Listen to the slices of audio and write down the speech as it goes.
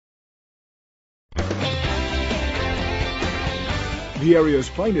The area's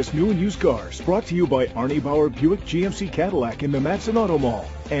finest new and used cars, brought to you by Arnie Bauer Buick GMC Cadillac in the Matteson Auto Mall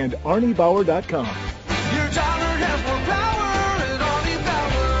and ArnieBauer.com. Your dollar has more power at Arnie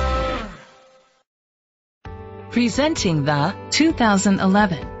Bauer. Presenting the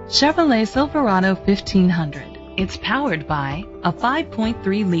 2011 Chevrolet Silverado 1500. It's powered by a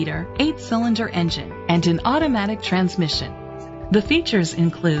 5.3-liter 8-cylinder engine and an automatic transmission. The features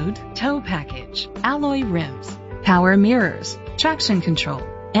include tow package, alloy rims, power mirrors, traction control,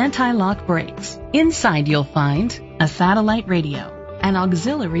 anti-lock brakes. Inside you'll find a satellite radio, an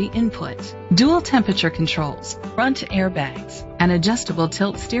auxiliary input, dual temperature controls, front airbags, an adjustable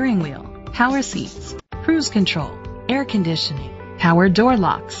tilt steering wheel, power seats, cruise control, air conditioning, power door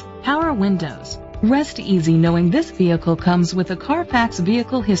locks, power windows. Rest easy knowing this vehicle comes with a Carfax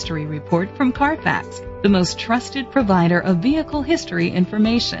Vehicle History Report from Carfax, the most trusted provider of vehicle history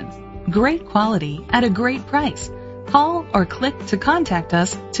information. Great quality at a great price. Call or click to contact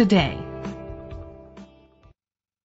us today.